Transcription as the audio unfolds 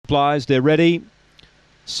multipliers. They're ready.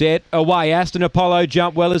 Set away. Aston Apollo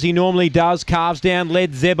jump well as he normally does. Carves down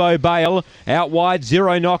led Zebo Bale. Out wide,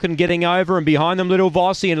 Zero Knockin' getting over. And behind them, Little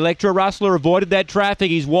Vossi and Electra Rustler avoided that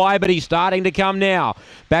traffic. He's wide, but he's starting to come now.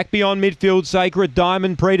 Back beyond midfield, Sacred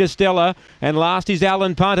Diamond, Preta Stella. And last is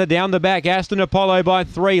Alan Punter down the back. Aston Apollo by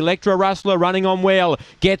 3. Electra Rustler running on well.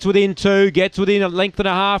 Gets within 2. Gets within a length and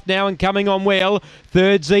a half now and coming on well.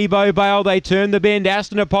 Third, Zebo Bale. They turn the bend.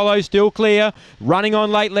 Aston Apollo still clear. Running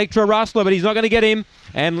on late, Electra Rustler, but he's not going to get him.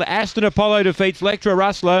 And Aston Apollo defeats Electra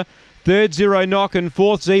Rustler. Third, Zero Knockin'.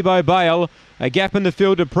 Fourth, Zebo Bale. A gap in the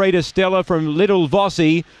field to Preta Stella from Little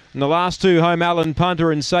Vossi. And the last two home, Alan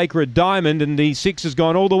Punter and Sacred Diamond. And the 6 has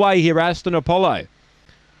gone all the way here, Aston Apollo.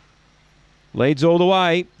 Leads all the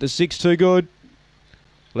way. The 6 too good.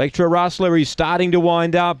 Electra Rustler, he's starting to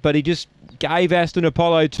wind up, but he just gave Aston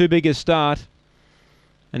Apollo too big a start.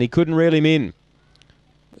 And he couldn't reel him in.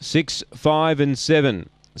 6, 5 and 7.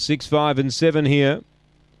 6, 5 and 7 here.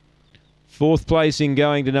 Fourth placing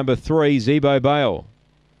going to number 3, Zebo Bale.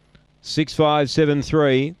 6, 5, 7,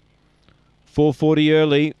 3. 4:40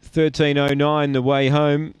 early. 13:09 the way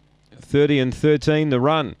home. 30 and 13 the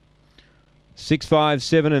run. 6, 5,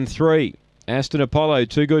 7 and 3. Aston Apollo,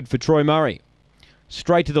 too good for Troy Murray.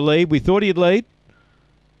 Straight to the lead. We thought he'd lead.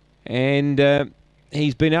 And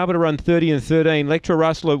he's been able to run 30 and 13. Electra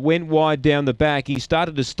Rustler went wide down the back. He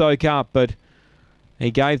started to stoke up, but he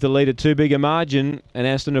gave the leader too big a margin, and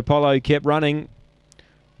Aston Apollo kept running.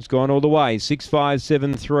 It's gone all the way. 6, 5,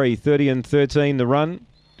 7, 3. 30 and 13 the run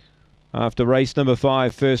after race number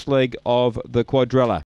 5, first leg of the quadrella.